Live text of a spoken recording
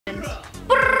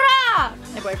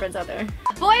boyfriends out there.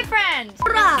 Boyfriend!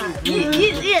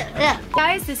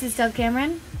 Guys, this is Doug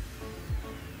Cameron.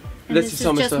 And this is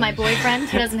just my boyfriend.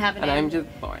 He doesn't have a name. And I'm just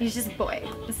a boy. He's just a boy.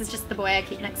 This is just the boy I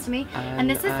keep next to me. And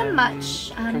this is the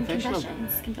Much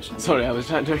Confessions. Sorry, I was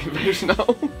trying to do a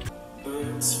confessional.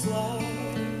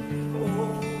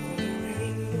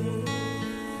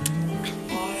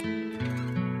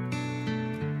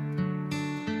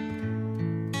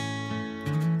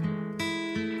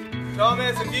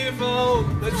 Thomas and beautiful,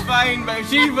 that's fine, but if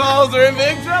she falls, we're in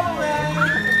big trouble,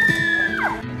 man!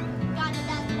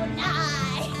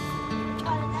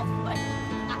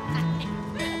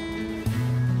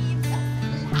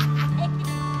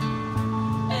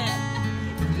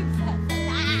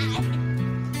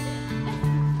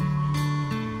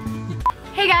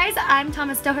 Hey guys, I'm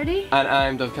Thomas Doherty. And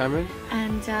I'm Doug Cameron.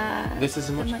 And this is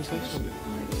a Much Confessional.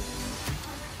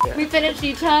 We finished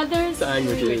each other's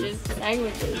Sandwiches.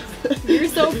 You're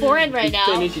so foreign right now.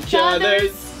 Finish each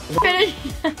other's. Finish.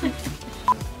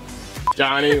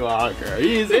 Johnny Walker,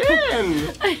 he's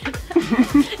in.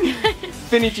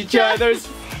 Finish each other's.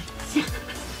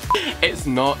 It's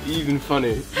not even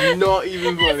funny. Not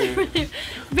even funny.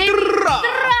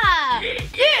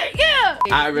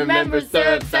 I remember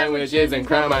syrup sandwiches and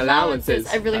crime allowances.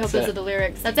 I really hope those are the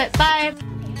lyrics. That's it. Bye.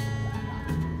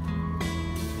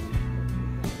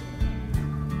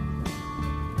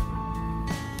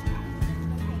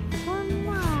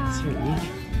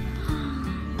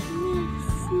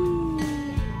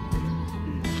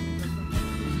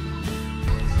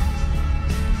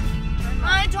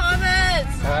 Hi, Thomas!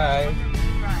 Hi.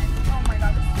 Oh my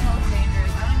god, this is so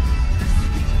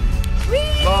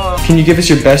dangerous. Can you give us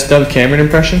your best Doug Cameron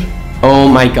impression? Oh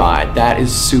my god, that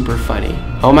is super funny.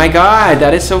 Oh my god,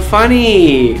 that is so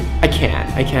funny. I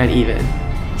can't even.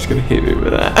 Just gonna hit me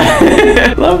with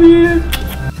that. Love you.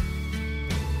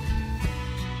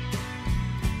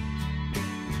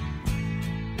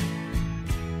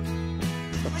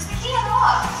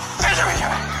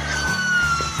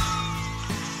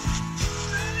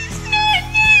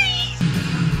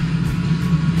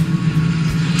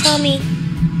 Tommy,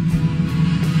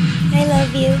 I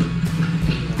love you.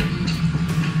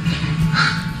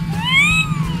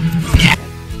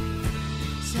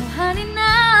 So honey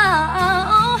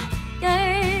now,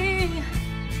 yeah.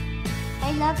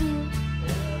 I love you.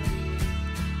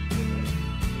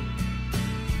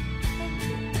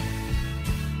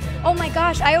 Oh my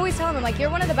gosh, I always tell him, I'm like, you're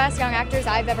one of the best young actors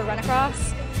I've ever run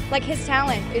across. Like, his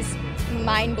talent is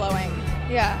mind-blowing.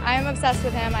 Yeah, I'm obsessed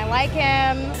with him. I like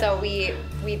him. So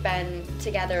we've been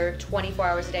together 24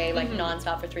 hours a day, like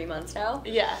nonstop for 3 months now.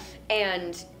 Yeah.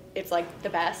 And it's like the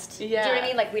best. Yeah. Do you know what I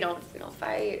mean? Like we don't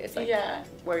fight. It's like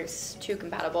we're too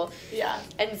compatible. Yeah.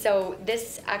 And so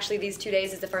these 2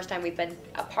 days is the first time we've been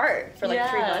apart for like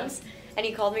 3 months. And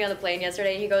he called me on the plane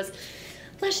yesterday and he goes,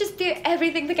 let's just do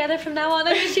everything together from now on.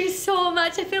 I miss you so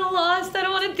much. I feel lost. I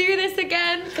don't want to do this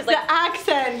again. Cause like, The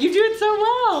accent, you do it so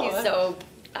well.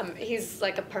 he's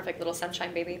like a perfect little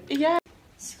sunshine baby. Yeah.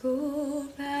 School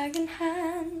bag in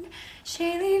hand,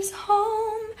 she leaves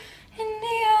home in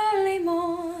the early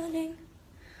morning,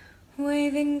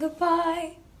 waving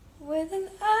goodbye with an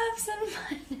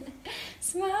absent-minded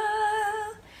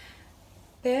smile.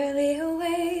 Barely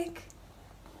awake,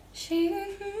 she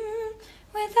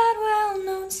with that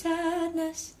well-known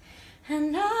sadness,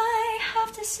 and I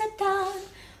have to sit down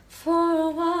for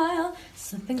a while,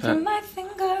 slipping through my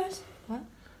fingers. What?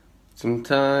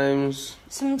 Sometimes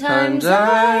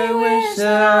I wish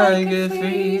that I could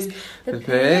freeze the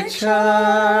pictures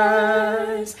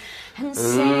and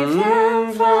save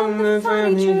them from the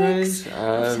funny tricks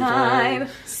of time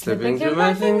slipping through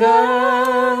my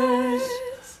fingers.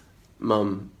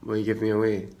 Mum, will you give me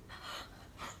away?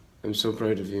 I'm so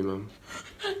proud of you, Mum.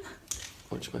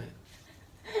 Watch my...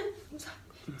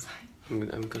 I'm sorry.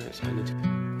 I'm gonna... I need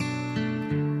to...